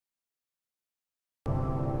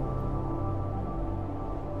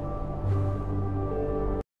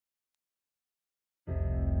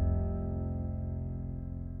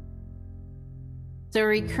So a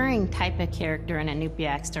recurring type of character in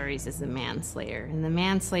Inupiaq stories is the Manslayer. And the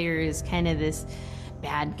Manslayer is kind of this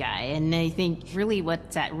bad guy. And I think really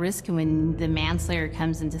what's at risk when the Manslayer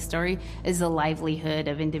comes into story is the livelihood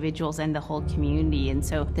of individuals and the whole community. And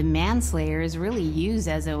so the Manslayer is really used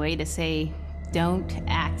as a way to say, don't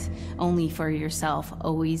act only for yourself,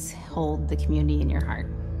 always hold the community in your heart.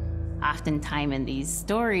 Oftentimes in these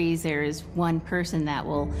stories, there is one person that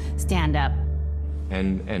will stand up.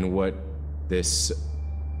 And what this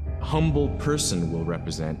humble person will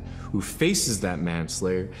represent, who faces that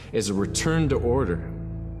manslayer, is a return to order,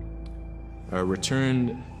 a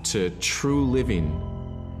return to true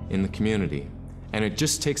living in the community. And it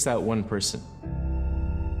just takes that one person.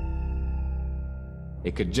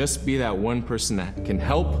 It could just be that one person that can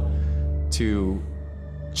help to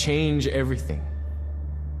change everything.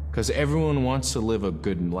 Because everyone wants to live a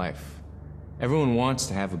good life. Everyone wants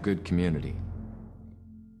to have a good community.